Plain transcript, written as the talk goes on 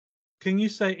Can you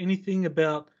say anything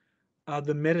about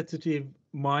the meditative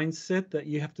mindset that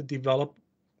you have to develop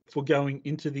for going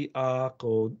into the Ark,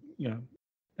 or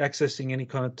accessing any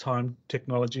kind of time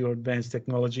technology or advanced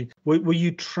technology? Were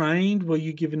you trained? Were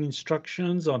you given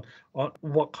instructions on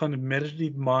what kind of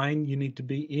meditative mind you need to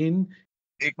be in?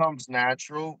 It comes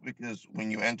natural because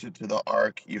when you enter to the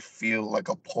ark, you feel like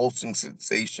a pulsing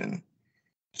sensation.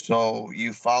 So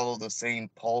you follow the same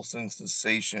pulsing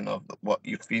sensation of what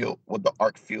you feel, what the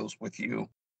ark feels with you,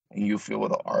 and you feel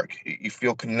with the ark. You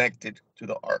feel connected to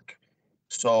the ark.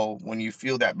 So when you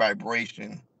feel that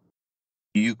vibration,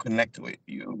 you connect to it.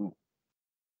 You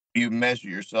measure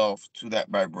yourself to that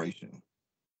vibration,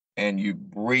 and you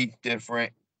breathe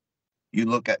different. You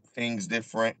look at things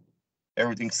different.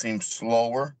 Everything seems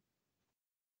slower,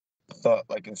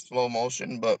 like in slow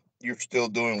motion, but you're still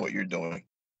doing what you're doing.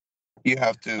 You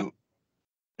have to.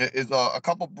 It's a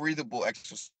couple breathable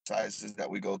exercises that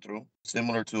we go through,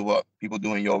 similar to what people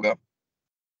do in yoga.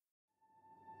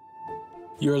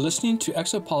 You're listening to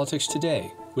Exopolitics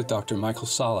Today with Dr. Michael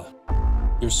Salla,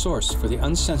 your source for the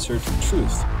uncensored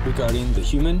truth regarding the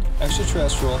human,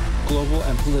 extraterrestrial, global,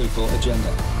 and political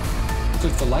agenda.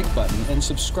 Click the like button and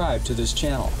subscribe to this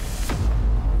channel.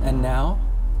 And now,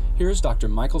 here's Dr.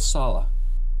 Michael Salla.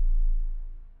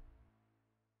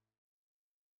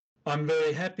 I'm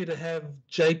very happy to have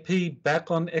JP back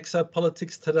on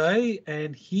Exopolitics Today,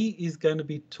 and he is going to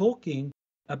be talking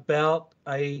about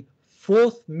a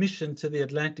fourth mission to the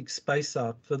Atlantic Space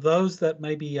Ark. For those that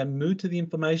maybe are new to the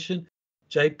information,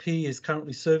 JP is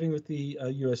currently serving with the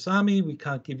US Army. We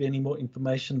can't give any more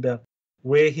information about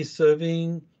where he's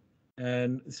serving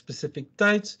and specific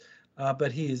dates,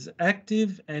 but he is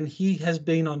active, and he has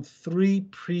been on 3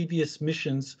 previous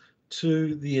missions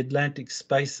to the Atlantic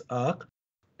Space Ark,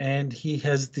 and he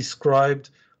has described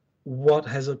what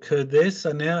has occurred there.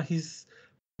 So now he's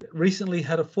recently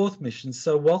had a 4th mission.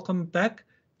 So welcome back,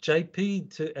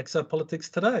 JP, to Exopolitics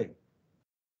Today.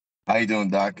 How you doing,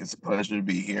 Doc? It's a pleasure to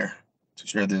be here to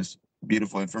share this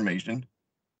beautiful information.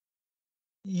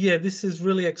 Yeah, this is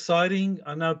really exciting.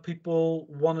 I know people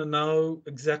want to know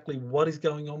exactly what is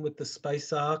going on with the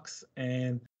space arks,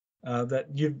 and that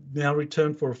you've now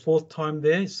returned for a 4th time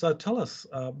there. So tell us,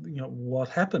 what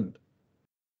happened.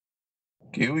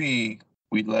 Okay,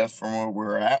 we left from where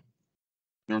we're at.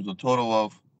 There was a total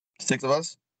of 6 of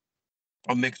us,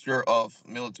 a mixture of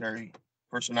military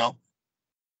personnel,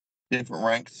 different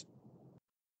ranks.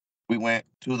 We went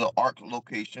to the Ark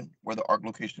location, where the Ark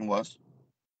location was,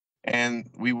 and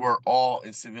we were all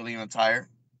in civilian attire,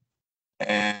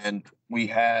 and we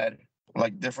had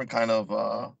like different kind of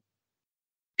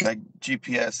like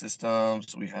GPS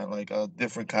systems. We had like a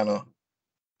different type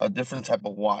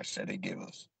of watch that they gave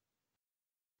us.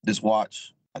 This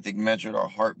watch, I think, measured our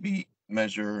heartbeat,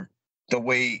 measure the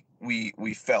way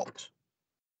we felt.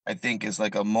 I think it's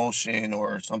like a motion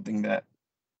or something that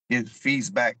it feeds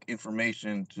back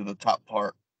information to the top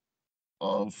part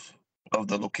of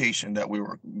the location that we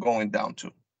were going down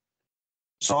to.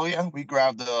 So yeah, we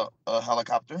grabbed a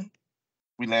helicopter.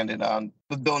 We landed on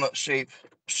the donut-shaped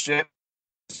ship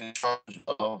in charge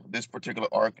of this particular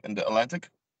ark in the Atlantic,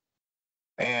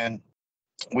 and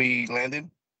we landed,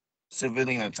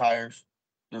 civilian attires.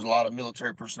 There's a lot of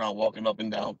military personnel walking up and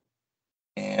down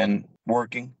and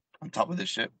working on top of this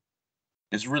ship.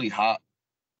 It's really hot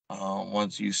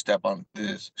once you step on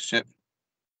this ship,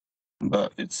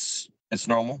 but it's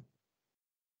normal.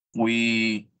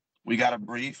 We got a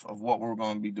brief of what we're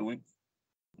going to be doing.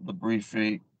 The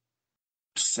briefing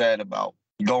said about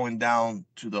going down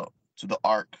to the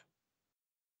ark,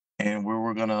 and we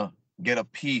were gonna get a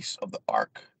piece of the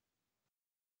ark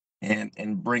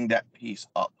and bring that piece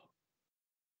up,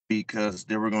 because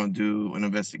they were going to do an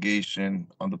investigation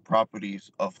on the properties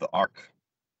of the ark.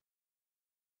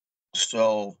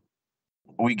 So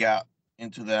we got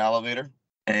into the elevator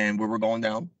and we were going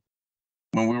down.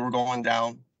 When we were going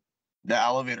down, the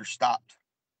elevator stopped,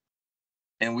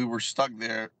 and we were stuck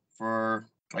there for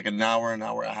like an hour and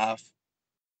a half.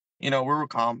 We were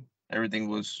calm. Everything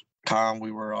was calm.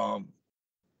 We were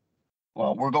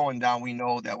well, we're going down. We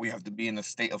know that we have to be in a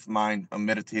state of mind, a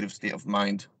meditative state of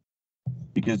mind,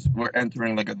 because we're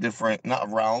entering like a different, not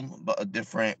a realm, but a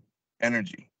different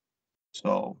energy.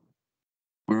 So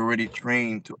we're already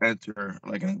trained to enter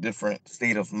like a different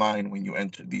state of mind when you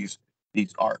enter these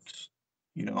arcs.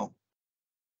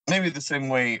 Maybe the same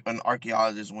way an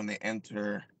archaeologist, when they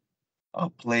enter a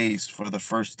place for the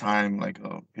first time, like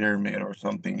a pyramid or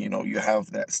something, you have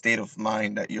that state of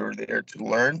mind that you're there to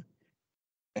learn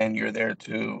and you're there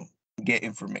to get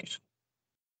information.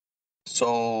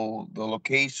 So the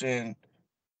location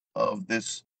of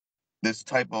this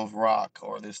type of rock,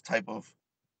 or this type of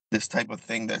this type of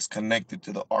thing that's connected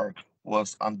to the ark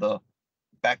was on the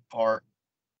back part,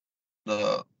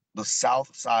 the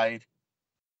south side,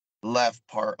 left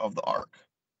part of the ark.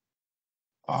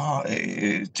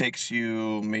 It takes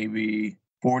you maybe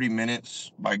 40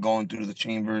 minutes by going through the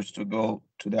chambers to go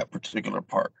to that particular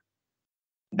part.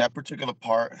 That particular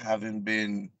part haven't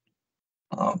been,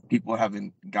 people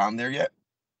haven't gone there yet,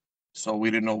 so we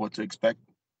didn't know what to expect.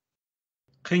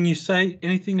 Can you say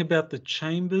anything about the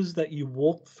chambers that you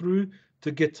walked through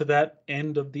to get to that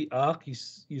end of the ark? You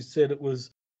said it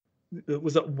was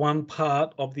at one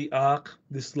part of the ark,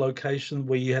 this location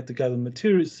where you had to gather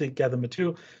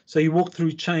material. So you walked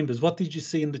through chambers. What did you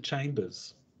see in the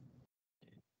chambers?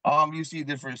 You see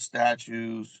different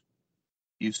statues.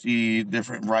 You see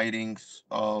different writings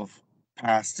of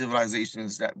past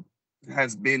civilizations that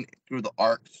has been through the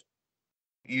arks.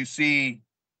 You see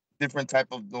different type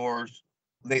of doors.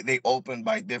 They open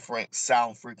by different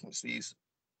sound frequencies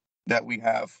that we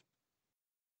have.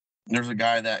 There's a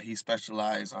guy that he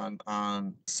specialized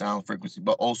on sound frequency,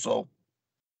 but also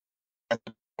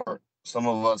some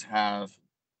of us have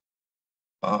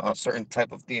a certain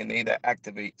type of DNA that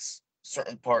activates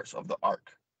certain parts of the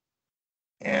ark,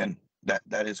 and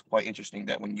that is quite interesting.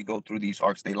 That when you go through these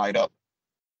arks, they light up,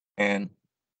 and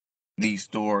these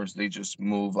doors they just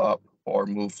move up or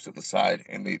move to the side,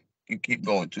 and you keep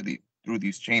going through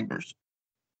these chambers.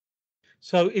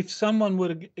 So if someone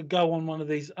were to go on one of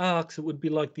these arks, it would be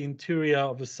like the interior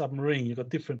of a submarine. You've got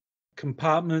different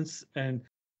compartments, and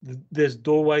there's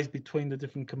doorways between the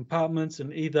different compartments,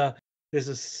 and either there's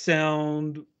a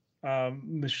sound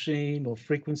machine or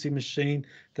frequency machine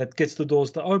that gets the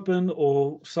doors to open,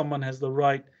 or someone has the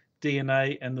right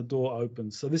DNA and the door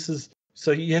opens.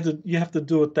 So you have to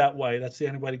do it that way. That's the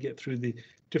only way to get through the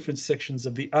different sections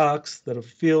of the arks that are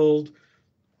filled,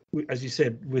 as you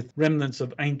said, with remnants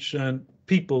of ancient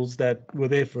peoples that were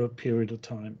there for a period of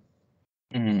time.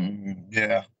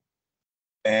 Yeah.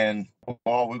 And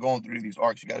while we're going through these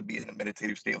arcs, you got to be in a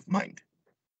meditative state of mind.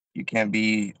 You can't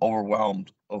be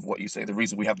overwhelmed of what you say. The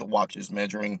reason we have the watches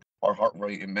measuring our heart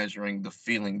rate and measuring the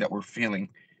feeling that we're feeling.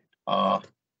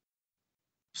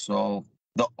 So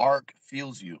the arc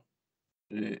feels you.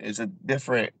 It's a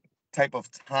different type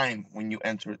of time when you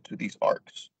enter to these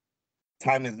arcs.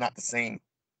 Time is not the same.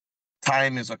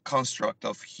 Time is a construct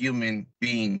of human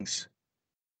beings.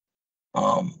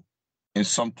 In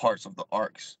some parts of the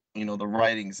arcs, the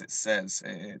writings, it says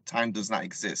time does not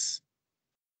exist.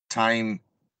 Time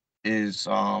is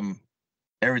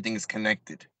everything is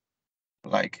connected.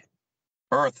 Like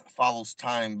Earth follows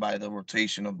time by the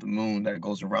rotation of the moon that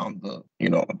goes around the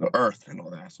Earth and all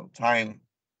that. So time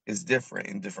is different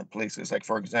in different places. Like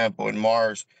for example, in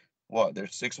Mars,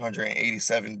 there's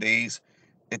 687 days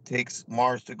it takes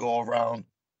Mars to go around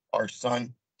our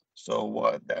sun.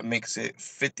 So that makes it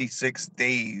 56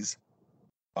 days,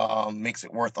 makes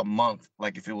it worth a month,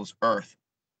 like if it was Earth.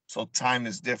 So time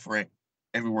is different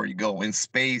everywhere you go. In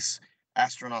space,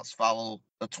 astronauts follow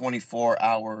a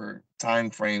 24-hour time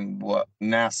frame,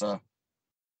 NASA,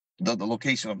 the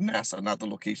location of NASA, not the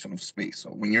location of space. So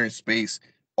when you're in space,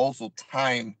 also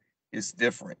time is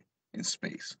different in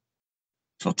space.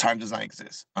 So time does not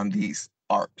exist on these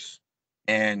arcs.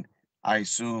 And I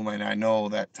assume and I know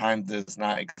that time does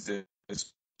not exist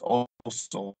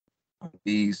also on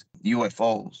these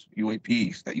UFOs,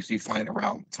 UAPs that you see flying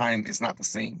around. Time is not the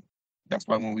same. That's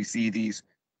why when we see these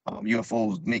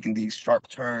UFOs making these sharp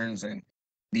turns and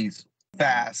these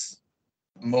fast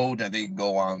mode that they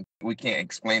go on, we can't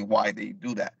explain why they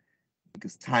do that,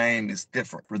 because time is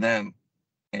different for them,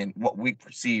 and what we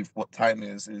perceive what time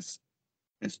is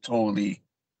totally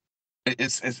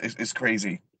it's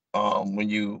crazy when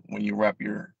you wrap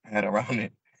your head around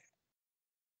it.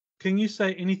 Can you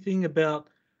say anything about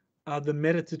the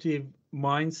meditative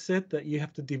mindset that you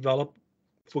have to develop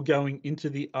for going into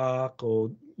the ark,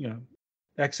 or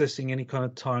accessing any kind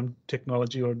of time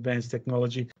technology or advanced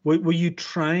technology? Were you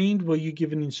trained? Were you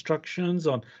given instructions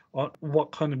on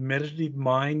what kind of meditative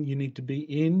mind you need to be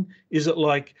in? Is it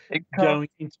like going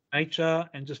into nature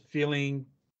and just feeling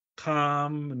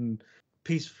calm and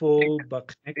peaceful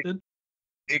but connected?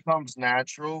 It comes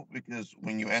natural because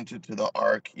when you enter to the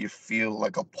ark, you feel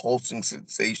like a pulsing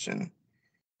sensation.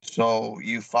 So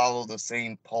you follow the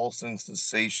same pulsing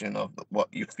sensation of what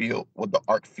you feel, what the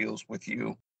ark feels with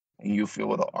you, and you feel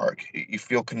with the ark. You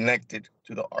feel connected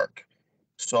to the ark.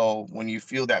 So when you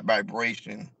feel that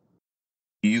vibration,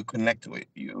 you connect to it.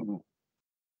 You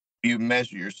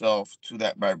measure yourself to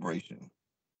that vibration,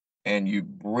 and you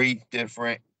breathe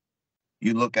different.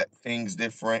 You look at things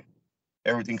different.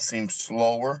 Everything seems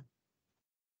slower,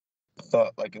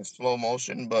 like in slow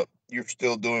motion, but you're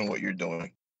still doing what you're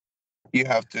doing. You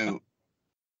have to.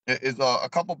 It's a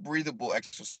couple breathable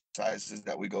exercises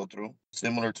that we go through,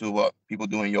 similar to what people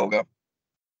do in yoga.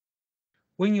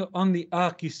 When you're on the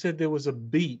ark, you said there was a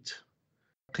beat.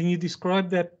 Can you describe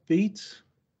that beat?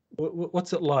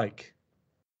 What's it like?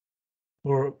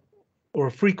 Or a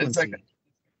frequency?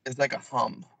 It's like a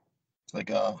hum. It's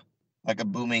like a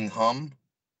booming hum,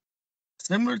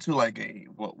 similar to like a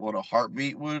what a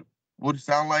heartbeat would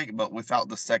sound like, but without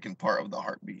the second part of the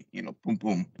heartbeat. You know, boom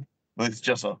boom. But it's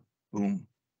just a boom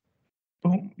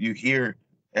boom. You hear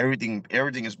everything.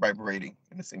 Everything is vibrating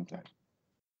at the same time.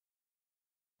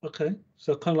 Okay,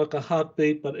 so kind of like a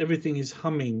heartbeat, but everything is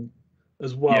humming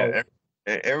as well. Yeah,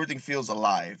 everything feels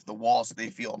alive. The walls, they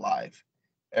feel alive.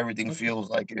 Everything Okay. feels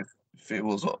like if it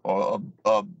was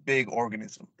a big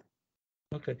organism.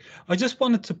 Okay, I just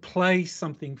wanted to play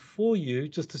something for you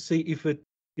just to see if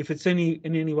it's in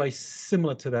any way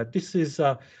similar to that. This is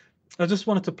I just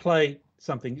wanted to play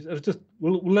something.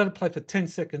 We'll let it play for 10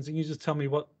 seconds, and you just tell me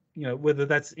what whether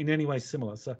that's in any way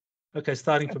similar. So, okay,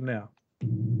 starting from now.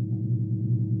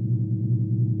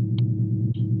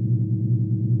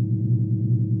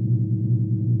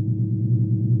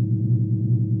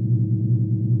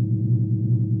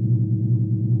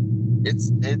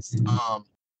 It's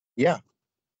yeah,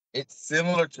 it's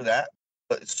similar to that,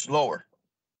 but it's slower.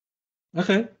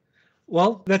 Okay.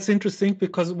 Well, that's interesting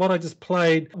because what I just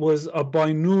played was a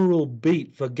binaural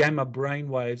beat for gamma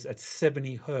brainwaves at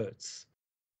 70 hertz.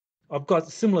 I've got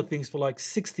similar things for like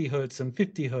 60 hertz and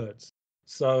 50 hertz.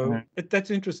 So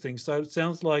that's interesting. So it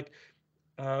sounds like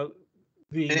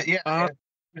the ark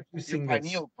Your producing this.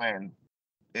 pineal gland.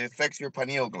 It affects your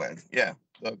pineal gland. Yeah,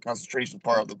 the concentration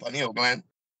part of the pineal gland.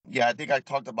 Yeah, I think I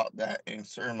talked about that in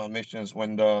certain of my missions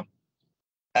when the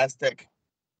Aztec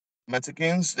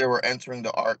Mexicans, they were entering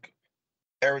the ark.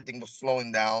 Everything was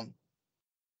slowing down,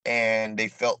 and they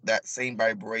felt that same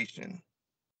vibration.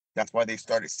 That's why they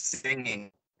started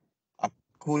singing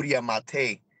Akuria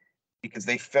Mate, because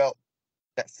they felt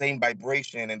that same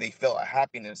vibration and they felt a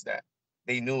happiness that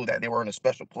they knew that they were in a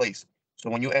special place. So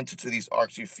when you enter to these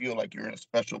arcs, you feel like you're in a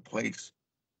special place,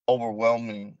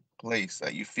 overwhelming place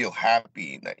that you feel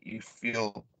happy, that you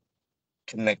feel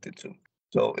connected to.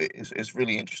 So it's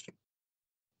really interesting.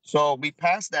 So we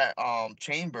passed that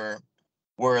chamber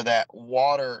where that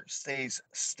water stays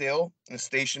still and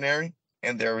stationary,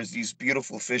 and there is these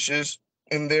beautiful fishes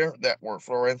in there that were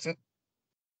fluorescent.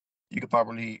 You could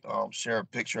probably share a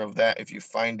picture of that if you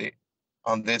find it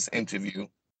on this interview.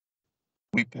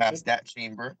 We passed that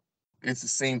chamber. It's the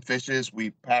same fishes. We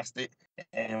passed it,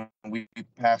 and we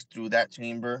passed through that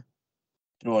chamber,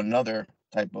 through another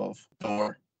type of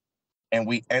door, and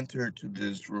we entered to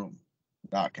this room,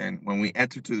 Doc. And when we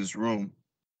entered to this room,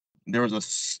 there was a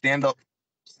stand-up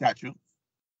statue,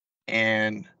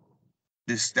 and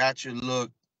this statue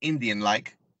looked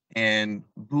Indian-like and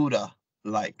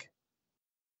Buddha-like.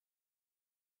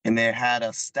 And they had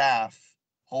a staff,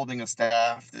 holding a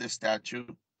staff, this statue.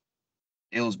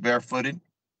 It was barefooted.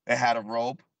 It had a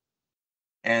robe.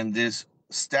 And this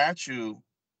statue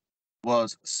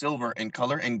was silver in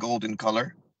color and gold in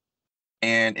color.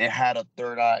 And it had a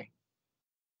third eye.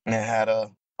 And it had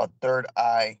a third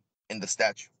eye in the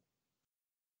statue.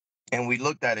 And we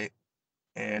looked at it,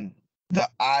 and the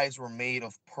eyes were made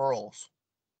of pearls.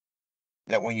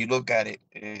 That when you look at it,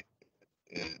 it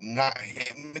not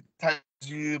hypnotizes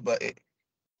you, but it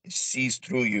sees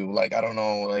through you. Like, I don't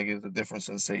know, like it's a different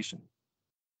sensation.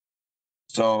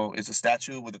 So it's a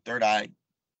statue with a third eye.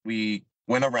 We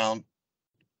went around.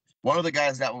 One of the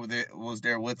guys that was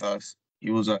there with us,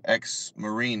 he was an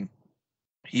ex-Marine.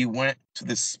 He went to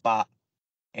this spot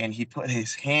and he put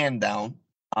his hand down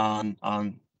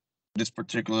on this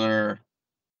particular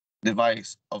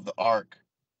device of the ark,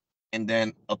 and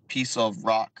then a piece of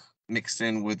rock mixed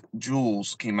in with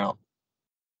jewels came out.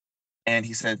 And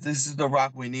he said, "This is the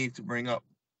rock we need to bring up."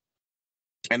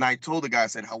 And I told the guy, I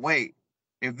said, "Oh, wait,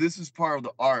 if this is part of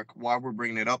the ark, why we're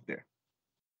bringing it up there?"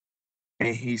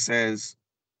 And he says,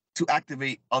 "To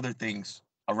activate other things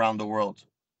around the world."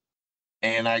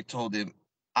 And I told him,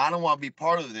 "I don't want to be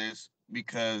part of this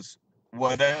because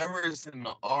whatever is in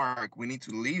the ark, we need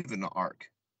to leave in the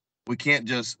ark. We can't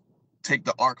just take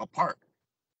the ark apart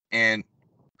and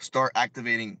start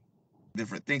activating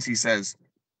different things."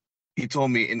 He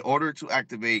told me, in order to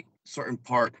activate certain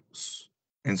parts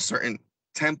and certain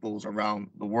temples around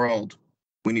the world,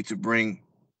 we need to bring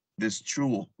this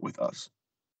jewel with us.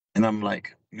 And I'm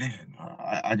like, man,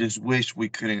 I just wish we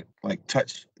couldn't like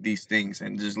touch these things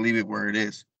and just leave it where it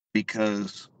is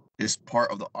because it's part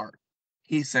of the ark.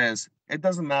 He says, it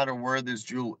doesn't matter where this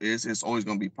jewel is, it's always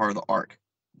going to be part of the ark.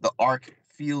 The ark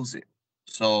feels it.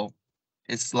 So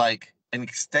it's like an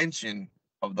extension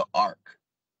of the ark.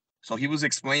 So he was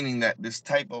explaining that this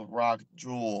type of rock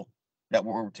jewel that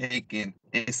we're taking,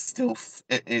 it still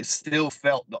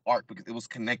felt the ark because it was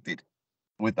connected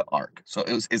with the ark. So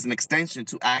it's an extension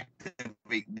to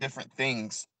activate different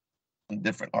things in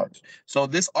different arks. So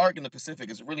this ark in the Pacific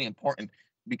is really important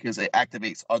because it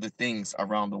activates other things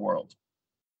around the world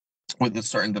with a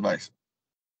certain device.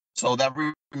 So that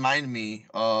reminded me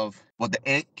of what the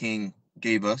Ant King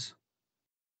gave us.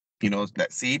 That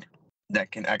seed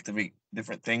that can activate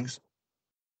different things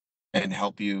and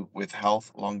help you with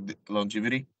health,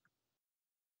 longevity.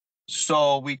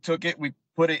 So we took it, we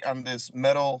put it on this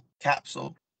metal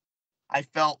capsule. I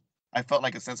felt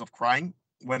like a sense of crying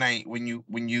when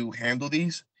you handle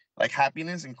these, like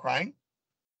happiness and crying.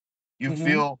 You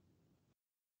feel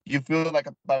like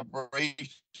a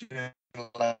vibration,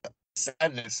 like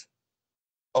sadness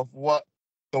of what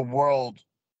the world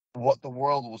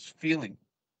was feeling.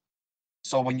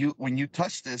 So when you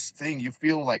touch this thing, you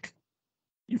feel like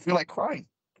crying.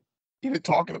 Even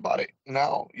talking about it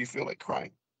now, you feel like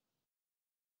crying.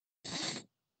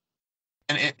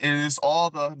 And it is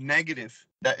all the negative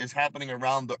that is happening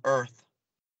around the earth.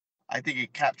 I think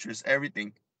it captures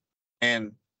everything.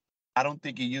 And I don't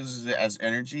think it uses it as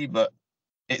energy, but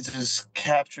it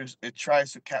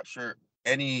tries to capture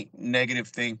any negative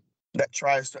thing that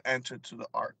tries to enter to the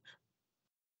ark,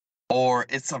 or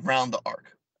it's around the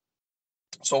ark.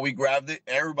 So we grabbed it.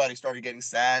 Everybody started getting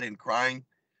sad and crying.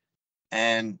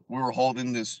 And we were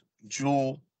holding this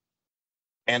jewel.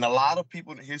 And a lot of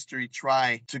people in history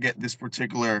try to get this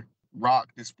particular rock,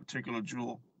 this particular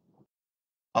jewel.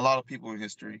 A lot of people in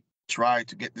history try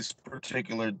to get this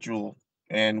particular jewel.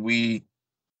 And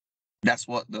that's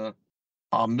what the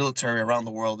military around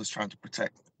the world is trying to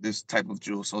protect, this type of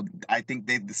jewel. So I think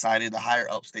the higher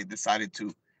ups, they decided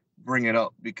to bring it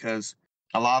up because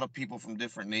a lot of people from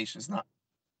different nations, not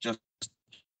just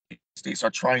states, are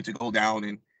trying to go down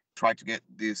and try to get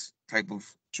this type of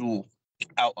jewel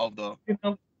out of the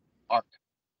ark.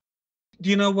 Do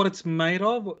you know what it's made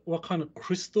of? What kind of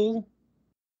crystal?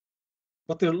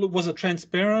 Was it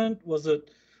transparent? Was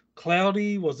it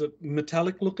cloudy? Was it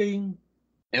metallic looking?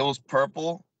 It was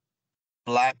purple,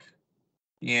 black,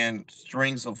 and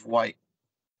strings of white.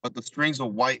 But the strings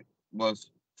of white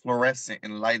was fluorescent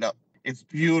and light up. It's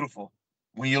beautiful.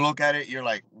 When you look at it, you're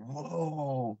like,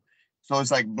 whoa. So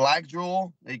it's like black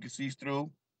jewel that you can see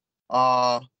through,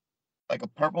 like a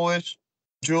purplish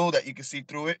jewel that you can see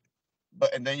through it.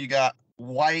 And then you got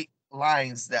white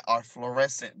lines that are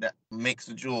fluorescent that makes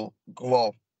the jewel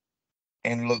glow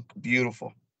and look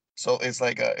beautiful. So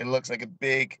it looks like a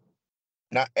big,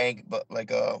 not egg, but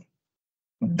like a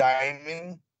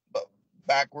diamond, but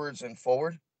backwards and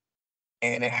forward.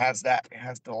 And it has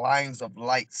the lines of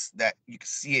lights that you can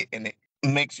see it, and it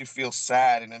makes you feel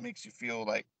sad and it makes you feel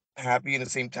like happy at the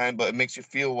same time, but it makes you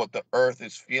feel what the earth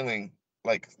is feeling,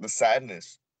 like the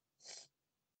sadness.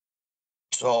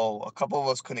 So a couple of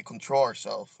us couldn't control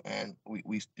ourselves, and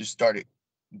we just started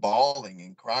bawling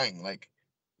and crying like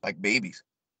babies,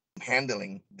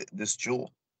 handling this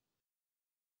jewel.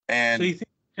 And so you think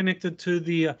it's connected to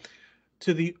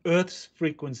the Earth's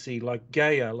frequency, like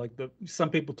Gaia,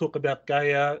 some people talk about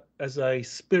Gaia as a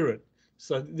spirit.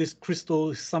 So this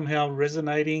crystal is somehow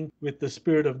resonating with the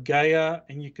spirit of Gaia,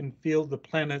 and you can feel the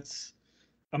planet's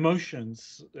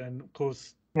emotions. And of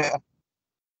course, yeah.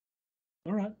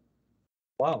 All right.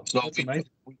 Wow, So that's amazing.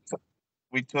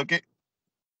 We took it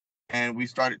and we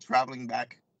started traveling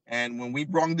back. And when we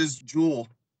brought this jewel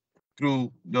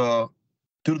through the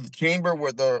chamber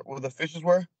where the fishes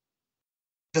were,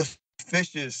 the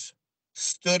fishes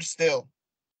stood still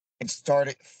and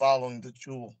started following the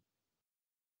jewel.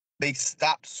 They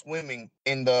stopped swimming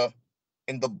in the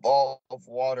ball of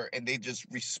water, and they just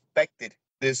respected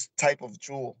this type of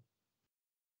jewel.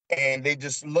 And they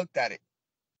just looked at it.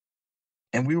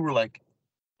 And we were like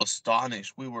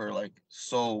astonished. We were like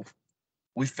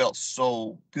we felt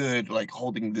so good, like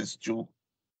holding this jewel,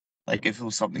 like if it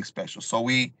was something special. So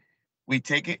we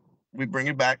take it, we bring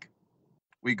it back,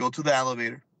 we go to the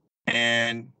elevator,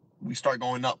 and we start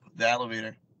going up the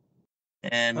elevator.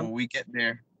 And when we get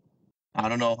there, I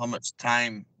don't know how much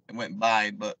time it went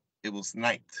by, but it was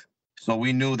night. So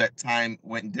we knew that time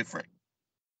went different.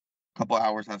 A couple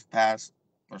hours have passed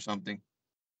or something.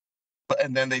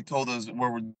 And then they told us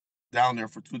we're down there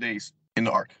for 2 days in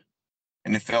the ark.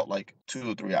 And it felt like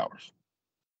 2 or 3 hours.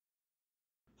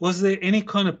 Was there any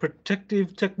kind of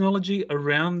protective technology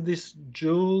around this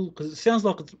jewel? Because it sounds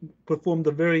like it's performed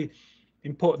a very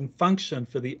important function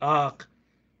for the ark,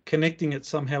 connecting it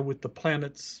somehow with the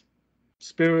planet's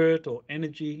spirit or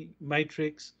energy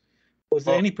matrix. Was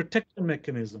there any protection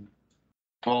mechanism?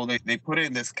 Well, they put it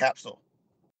in this capsule,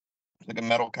 like a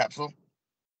metal capsule,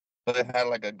 but it had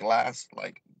like a glass,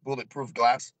 like bulletproof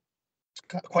glass.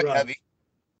 It's quite Right. heavy.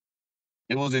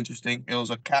 It was interesting. It was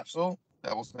a capsule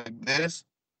that was like this,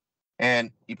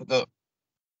 and you put the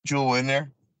jewel in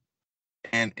there,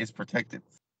 and it's protected.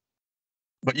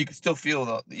 But you can still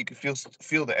feel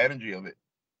feel the energy of it.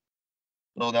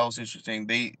 So that was interesting.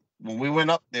 When we went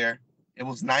up there, it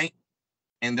was night,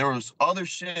 and there was other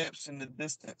ships in the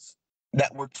distance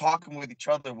that were talking with each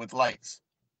other with lights,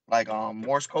 like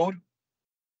Morse code,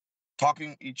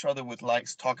 talking each other with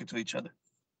lights, talking to each other.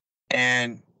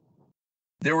 And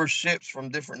there were ships from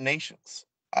different nations.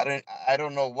 I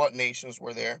don't know what nations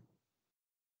were there,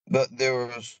 but there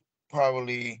was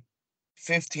probably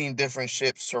 15 different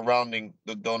ships surrounding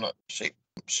the donut shaped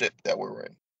ship that we were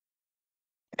in.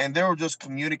 And they were just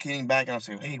communicating back, and I was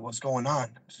saying, "Hey, what's going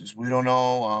on?" Says, "We don't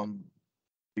know.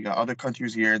 We got other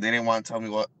countries here." They didn't want to tell me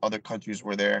what other countries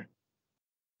were there.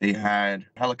 They had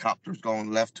helicopters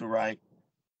going left to right,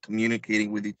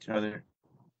 communicating with each other.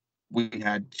 We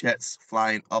had jets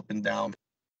flying up and down.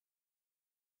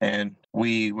 And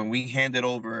when we handed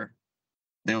over,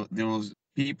 there was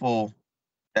people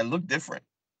that looked different.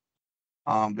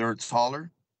 They were taller.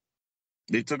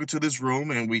 They took it to this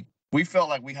room, and we felt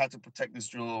like we had to protect this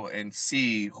jewel and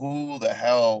see who the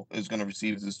hell is going to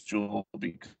receive this jewel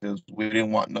because we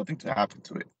didn't want nothing to happen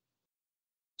to it.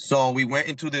 So we went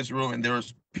into this room, and there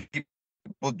was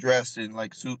people dressed in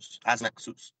like suits, hazmat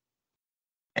suits,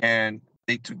 and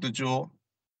they took the jewel,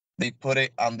 they put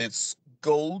it on this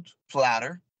gold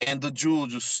platter, and the jewel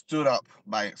just stood up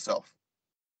by itself,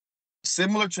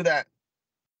 similar to that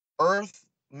Earth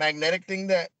magnetic thing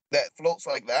that floats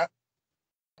like that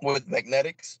with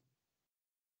magnetics.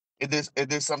 It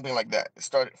did something like that. It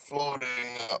started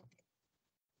floating up.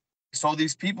 So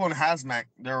these people in hazmat,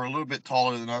 they're a little bit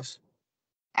taller than us.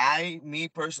 Me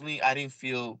personally, I didn't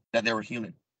feel that they were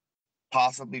human.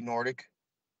 Possibly Nordic.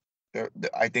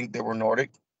 I think they were Nordic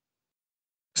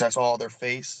because I saw their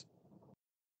face.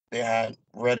 They had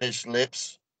reddish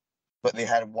lips, but they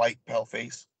had white pale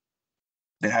face.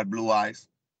 They had blue eyes,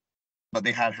 but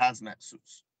they had hazmat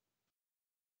suits.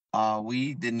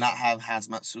 We did not have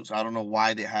hazmat suits. I don't know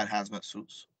why they had hazmat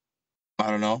suits. I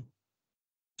don't know.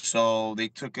 So they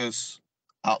took us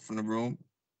out from the room,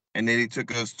 and then they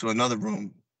took us to another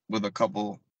room with a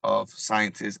couple of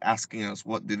scientists asking us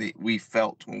what we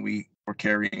felt when we were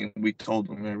carrying. We told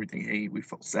them everything. Hey, we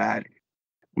felt sad.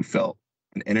 We felt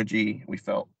an energy. We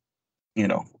felt, you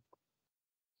know.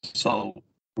 So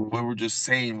we were just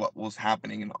saying what was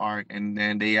happening in the Ark, and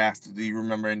then they asked, "Do you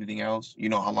remember anything else? You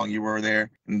know how long you were there?"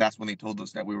 And that's when they told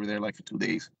us that we were there like for 2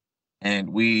 days,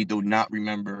 and we do not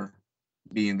remember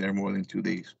being there more than 2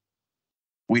 days.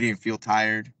 We didn't feel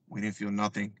tired. We didn't feel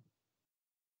nothing.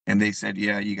 And they said,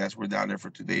 "Yeah, you guys were down there for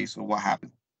 2 days. So what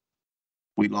happened?"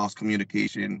 We lost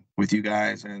communication with you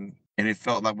guys, and it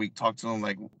felt like we talked to them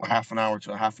like half an hour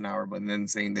to a half an hour, but then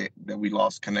saying that we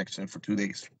lost connection for 2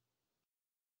 days.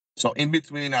 So in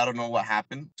between, I don't know what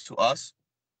happened to us.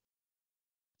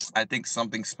 I think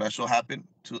something special happened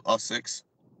to us six.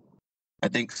 I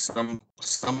think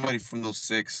somebody from those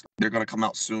six, they're gonna come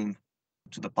out soon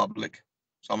to the public.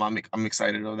 So I'm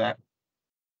excited of that.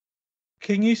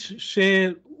 Can you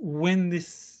share when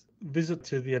this visit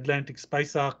to the Atlantic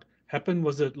Space Ark happened?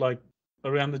 Was it like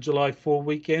around the July 4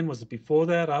 weekend? Was it before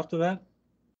that, after that?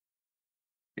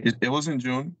 It was in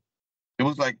June. It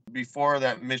was like before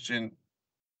that mission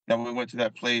that we went to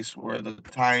that place where the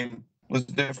time was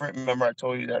different. Remember, I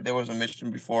told you that there was a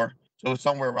mission before. So it was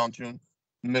somewhere around June,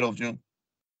 middle of June.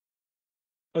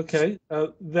 Okay,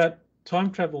 that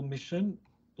time travel mission,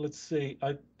 let's see,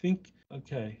 I think,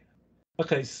 okay,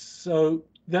 so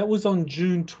that was on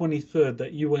June 23rd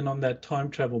that you went on that time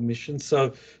travel mission.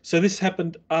 So this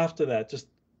happened after that, just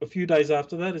a few days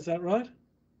after that, is that right?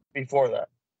 Before that.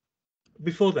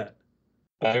 Before that?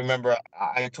 I remember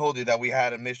I told you that we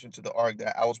had a mission to the Ark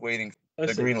that I was waiting for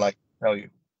the green light to tell you.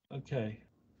 Okay.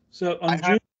 So on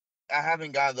June... I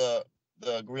haven't got the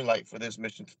green light for this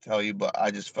mission to tell you, but I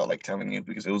just felt like telling you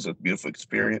because it was a beautiful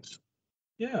experience.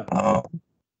 Yeah.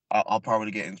 I'll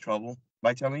probably get in trouble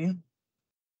by telling you.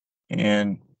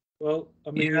 And well,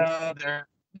 I mean, yeah,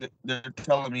 they're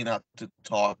telling me not to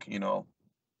talk. You know,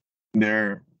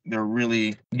 they're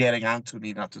really getting onto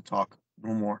me not to talk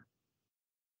no more.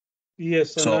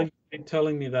 Yes, I know you've been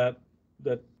telling me that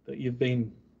you've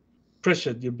been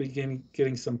pressured. You've been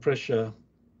getting some pressure.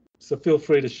 So feel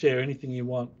free to share anything you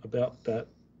want about that.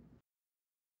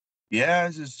 Yeah,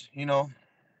 it's just, you know,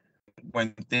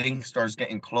 when things starts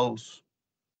getting close,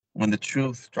 when the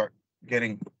truth start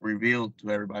getting revealed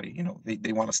to everybody, you know,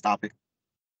 they want to stop it.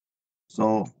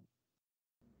 So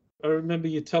I remember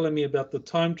you telling me about the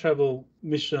time travel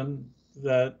mission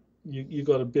that you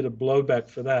got a bit of blowback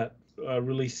for that,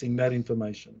 releasing that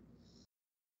information.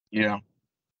 Yeah,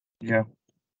 yeah.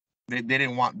 They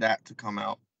didn't want that to come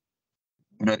out,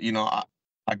 but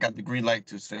I got the green light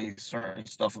to say certain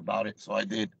stuff about it, so I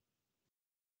did.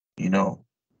 You know,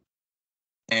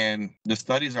 and the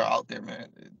studies are out there, man.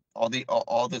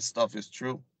 All this stuff is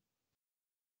true.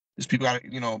 Just people got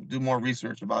to do more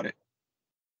research about it.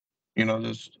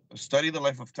 Just study the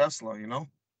life of Tesla.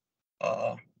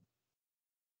 Uh,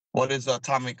 what is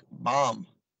atomic bomb,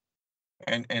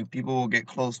 and people will get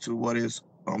close to what is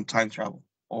time travel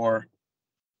or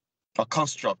a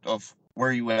construct of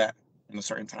where you at in a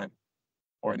certain time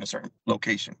or in a certain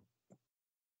location.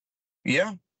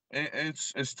 Yeah,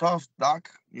 it's tough, Doc.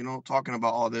 Talking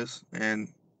about all this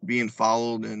and being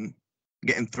followed and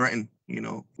getting threatened,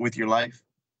 with your life.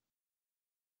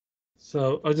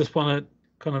 So I just want to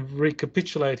kind of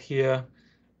recapitulate here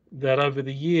that over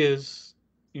the years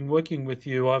in working with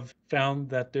you, I've found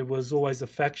that there was always a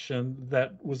faction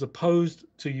that was opposed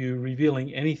to you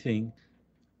revealing anything,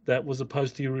 that was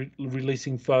opposed to you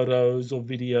releasing photos or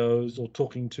videos or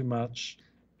talking too much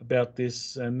about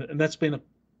this. And that's been a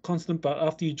constant. But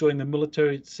after you joined the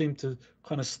military, it seemed to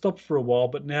kind of stop for a while.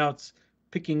 But now it's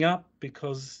picking up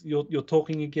because you're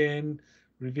talking again,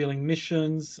 revealing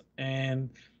missions, and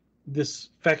this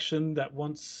faction that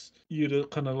wants you to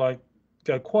kind of like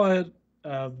go quiet,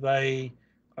 they,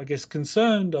 I guess,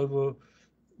 concerned over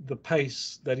the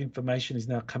pace that information is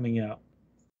now coming out.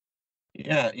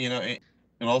 Yeah, and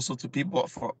also to people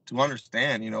to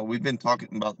understand, we've been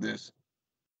talking about this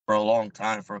for a long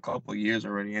time, for a couple of years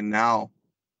already, and now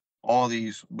all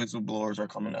these whistleblowers are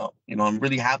coming out. I'm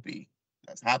really happy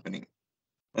that's happening,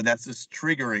 but that's just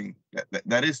triggering.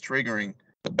 That is triggering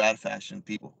the bad fashion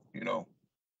people.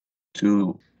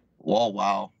 To, oh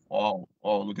wow, oh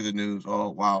look at the news, oh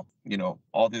wow,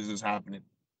 all this is happening,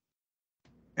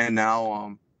 and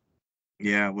now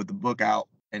yeah, with the book out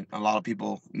and a lot of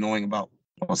people knowing about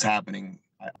what's happening,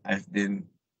 I've been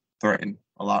threatened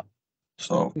a lot.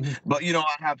 So, but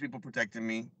I have people protecting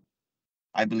me.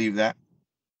 I believe that.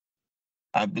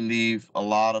 I believe a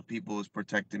lot of people is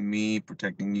protecting me,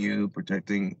 protecting you,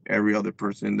 protecting every other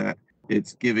person that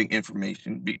it's giving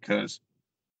information, because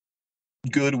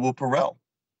good will prevail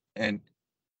and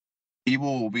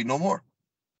evil will be no more.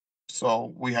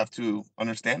 So we have to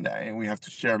understand that, and we have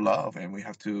to share love, and we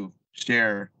have to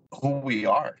share who we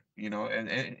are, and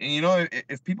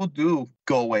if people do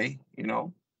go away,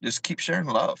 just keep sharing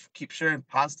love, keep sharing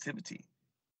positivity.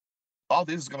 All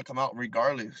this is going to come out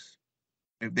regardless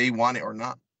if they want it or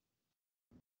not.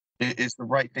 It's the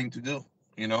right thing to do.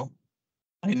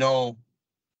 I know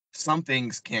some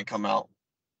things can't come out,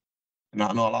 and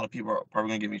I know a lot of people are probably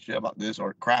going to give me shit about this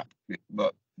or crap,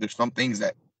 but there's some things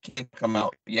that can't come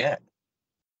out yet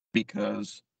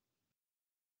because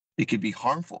it could be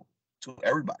harmful to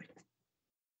everybody,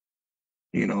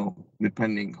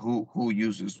 depending who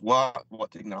uses what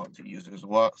technology uses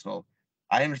what. So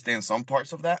I understand some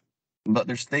parts of that, but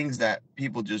there's things that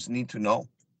people just need to know.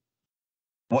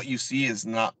 What you see is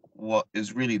not what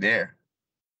is really there.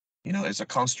 It's a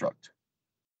construct.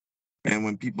 And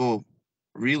when people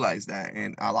realize that,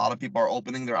 and a lot of people are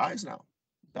opening their eyes now,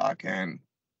 Doc, and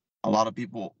a lot of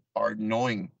people are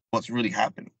knowing what's really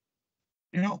happening,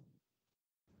 Well,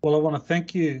 I want to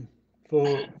thank you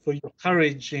for your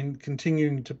courage in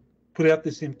continuing to put out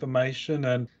this information,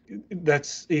 and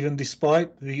that's even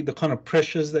despite the kind of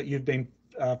pressures that you've been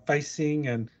facing,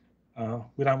 and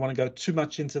we don't want to go too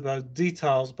much into those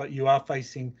details, but you are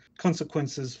facing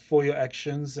consequences for your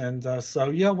actions. And so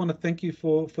yeah, I want to thank you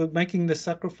for making the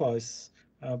sacrifice,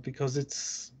 because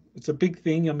it's a big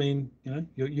thing. I mean,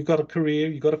 you've got a career,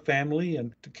 you've got a family,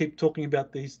 and to keep talking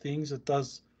about these things, it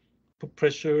does put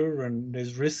pressure and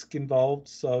there's risk involved.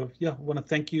 So yeah, I want to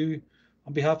thank you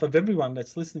on behalf of everyone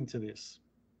that's listening to this.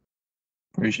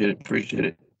 Appreciate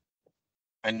it.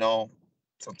 I know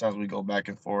sometimes we go back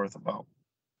and forth about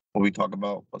what we talk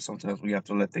about, but sometimes we have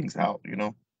to let things out,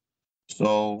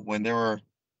 So when they were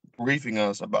briefing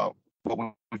us about what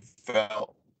we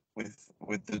felt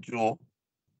with the Jewel,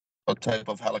 a type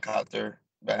of helicopter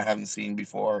that I haven't seen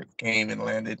before, came and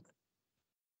landed,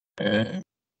 and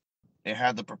it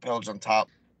had the propellers on top,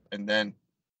 and then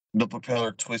the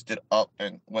propeller twisted up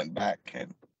and went back,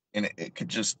 and it could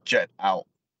just jet out.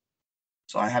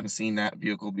 So I haven't seen that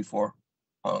vehicle before.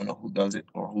 I don't know who does it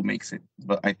or who makes it,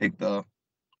 but I think the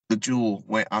Jewel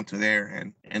went onto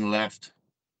there and left,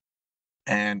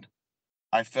 and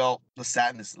I felt the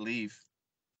sadness leave.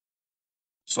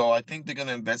 So I think they're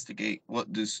gonna investigate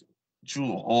what this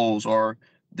Jewel holds, or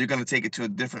they're gonna take it to a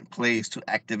different place to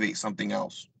activate something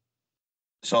else.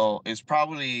 So it's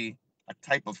probably a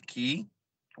type of key.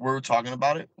 We were talking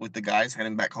about it with the guys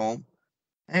heading back home.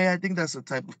 Hey, I think that's a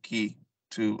type of key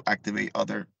to activate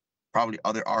probably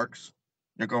other arks.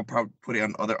 They're going to probably put it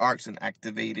on other arks and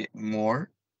activate it more.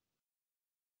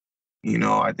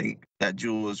 I think that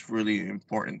jewel is really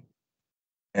important.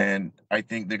 And I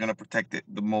think they're going to protect it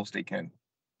the most they can.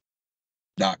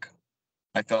 Doc,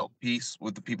 I felt peace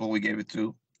with the people we gave it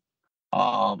to,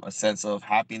 a sense of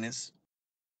happiness.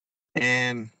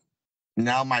 And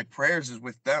now my prayers is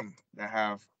with them that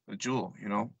have the jewel,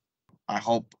 I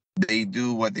hope they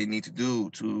do what they need to do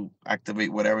to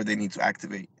activate whatever they need to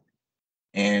activate.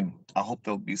 And I hope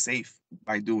they'll be safe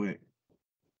by doing it.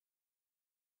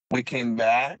 We came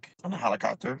back on a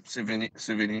helicopter,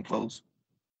 civilian clothes.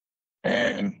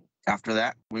 And after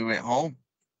that, we went home.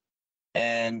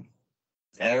 And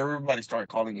everybody started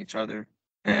calling each other.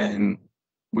 And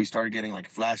we started getting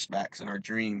like flashbacks in our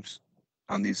dreams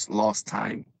on this lost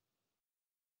time.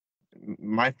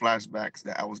 My flashbacks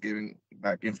that I was giving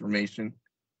back information,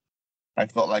 I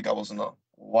felt like I was in a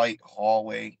white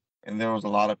hallway and there was a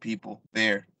lot of people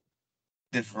there,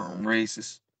 different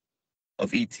races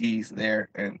of ETs there,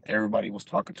 and everybody was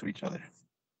talking to each other.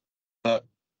 But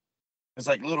it's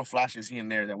like little flashes here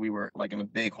and there that we were like in a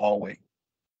big hallway,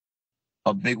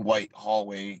 a big white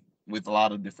hallway with a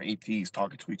lot of different ETs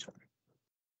talking to each other.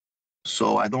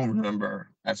 So I don't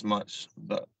remember as much,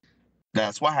 but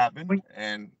that's what happened.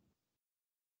 And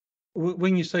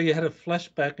when you say you had a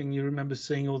flashback and you remember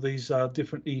seeing all these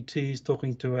different ETs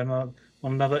talking to one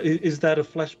another, is that a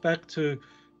flashback to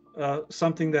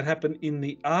something that happened in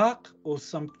the Ark or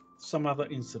some other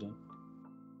incident?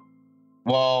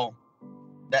 Well,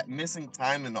 that missing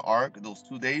time in the Ark, those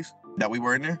 2 days that we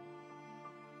were in there,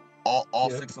 all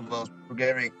 6 of us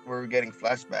were getting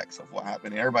flashbacks of what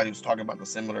happened. Everybody was talking about the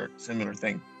similar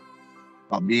thing,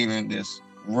 about being in this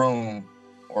room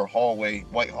or hallway,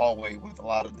 white hallway with a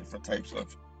lot of different types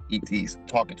of ETs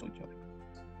talking to each other.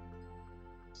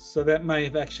 So that may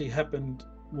have actually happened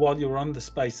while you were on the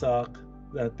Space Ark,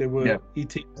 that there were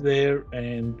ETs there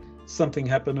and something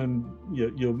happened and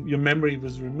your memory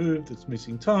was removed, it's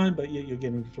missing time, but yet you're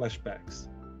getting flashbacks.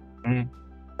 Mm-hmm.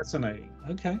 Fascinating.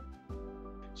 Okay.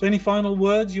 So any final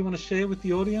words you want to share with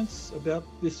the audience about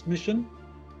this mission?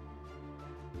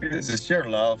 This is share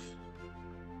love.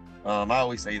 I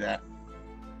always say that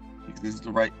because it's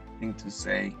the right thing to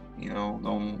say.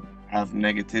 Don't have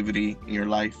negativity in your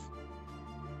life.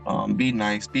 Be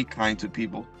nice, be kind to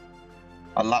people.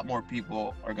 A lot more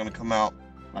people are going to come out,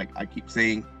 like I keep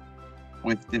saying,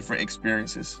 with different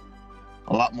experiences.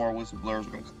 A lot more whistleblowers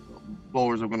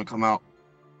are going to come out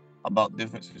about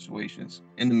different situations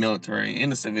in the military, in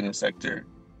the civilian sector.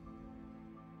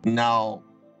 Now,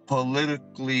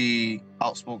 politically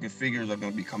outspoken figures are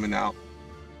going to be coming out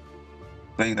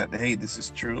saying that, hey, this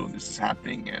is true, this is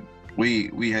happening, and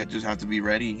we just have to be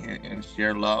ready and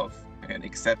share love and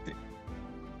accept it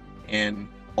and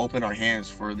open our hands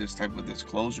for this type of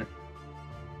disclosure,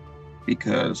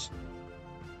 because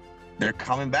they're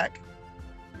coming back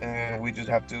and we just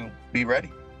have to be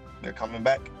ready. They're coming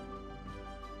back.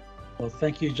 Well,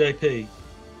 thank you, JP.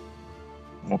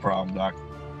 No problem, Doc.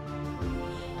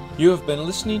 You have been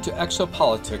listening to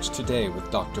Exopolitics Today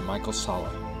with Dr. Michael Sala.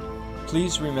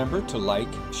 Please remember to like,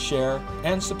 share,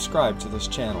 and subscribe to this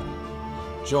channel.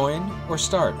 Join or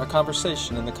start a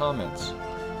conversation in the comments.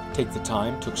 Take the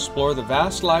time to explore the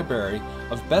vast library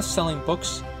of best-selling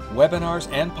books, webinars,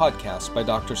 and podcasts by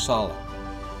Dr. Sala.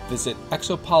 Visit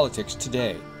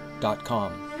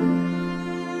exopoliticstoday.com.